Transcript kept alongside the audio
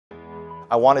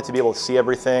I wanted to be able to see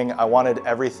everything. I wanted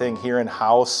everything here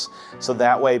in-house, so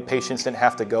that way patients didn't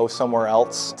have to go somewhere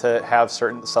else to have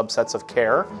certain subsets of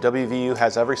care. WVU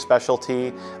has every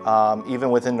specialty,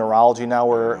 even within neurology now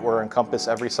we're encompass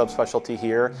every subspecialty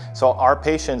here. So our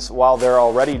patients, while they're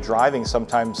already driving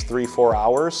sometimes 3-4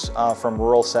 hours from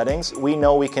rural settings, we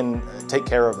know we can take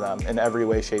care of them in every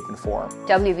way, shape, and form.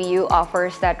 WVU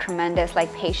offers that tremendous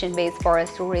patient base for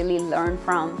us to really learn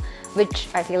from, which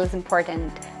I feel is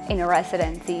important in a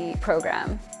residency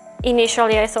program.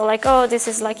 Initially I thought oh, this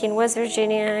is in West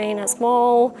Virginia in a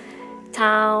small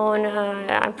town,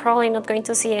 I'm probably not going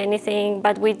to see anything,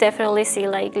 but we definitely see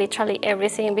literally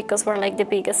everything because we're the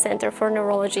biggest center for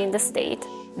neurology in the state.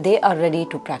 They are ready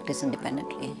to practice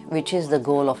independently, which is the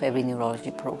goal of every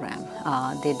neurology program.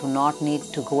 They do not need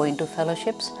to go into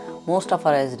fellowships. Most of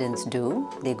our residents do.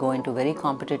 They go into very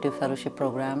competitive fellowship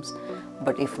programs,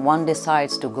 but if one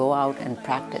decides to go out and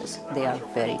practice, they are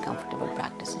very comfortable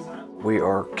practicing. We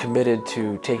are committed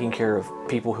to taking care of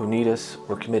people who need us.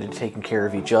 We're committed to taking care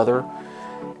of each other,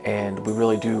 and we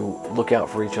really do look out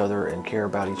for each other and care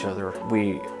about each other.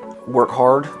 We work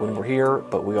hard when we're here,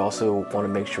 but we also want to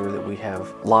make sure that we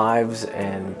have lives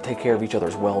and take care of each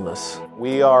other's wellness.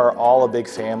 We are all a big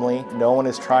family. No one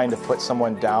is trying to put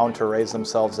someone down to raise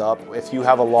themselves up. If you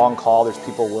have a long call, there's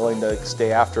people willing to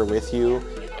stay after with you.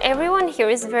 Everyone here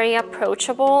is very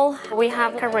approachable. We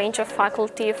have a range of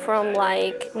faculty from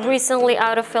recently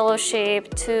out of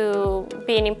fellowship to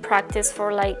being in practice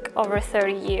for over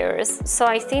 30 years. So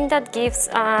I think that gives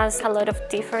us a lot of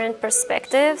different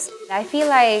perspectives. I feel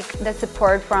the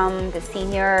support from the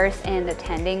seniors and the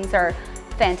attendings are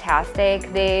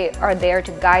fantastic. They are there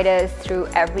to guide us through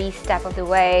every step of the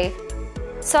way.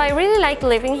 So I really like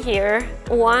living here.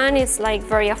 One, it's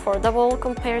very affordable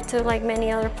compared to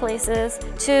many other places.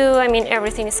 Two,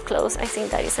 everything is close. I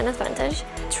think that is an advantage.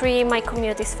 Three, my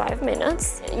commute is 5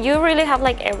 minutes. You really have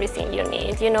everything you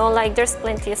need. There's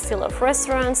plenty still of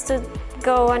restaurants to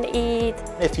go and eat.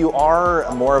 If you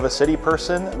are more of a city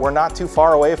person, we're not too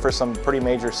far away for some pretty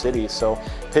major cities. So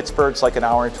Pittsburgh's 1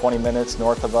 hour and 20 minutes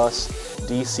north of us.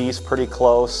 DC's pretty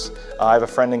close. I have a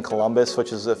friend in Columbus,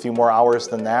 which is a few more hours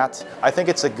than that. I think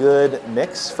it's a good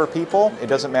mix for people. It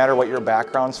doesn't matter what your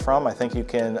background's from. I think you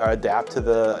can adapt to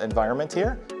the environment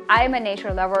here. I'm a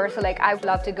nature lover, so I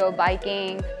love to go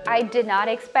biking. I did not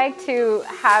expect to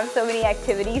have so many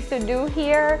activities to do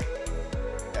here.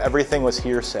 Everything was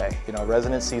hearsay.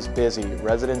 Residency's busy,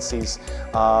 residency's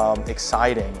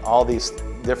exciting, all these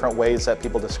different ways that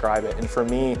people describe it. And for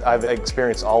me, I've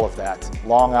experienced all of that.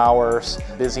 Long hours,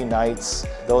 busy nights,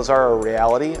 those are a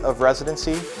reality of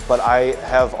residency, but I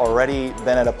have already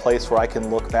been at a place where I can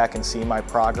look back and see my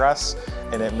progress,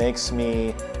 and it makes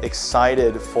me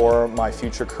excited for my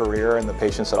future career and the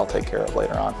patients that I'll take care of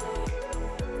later on.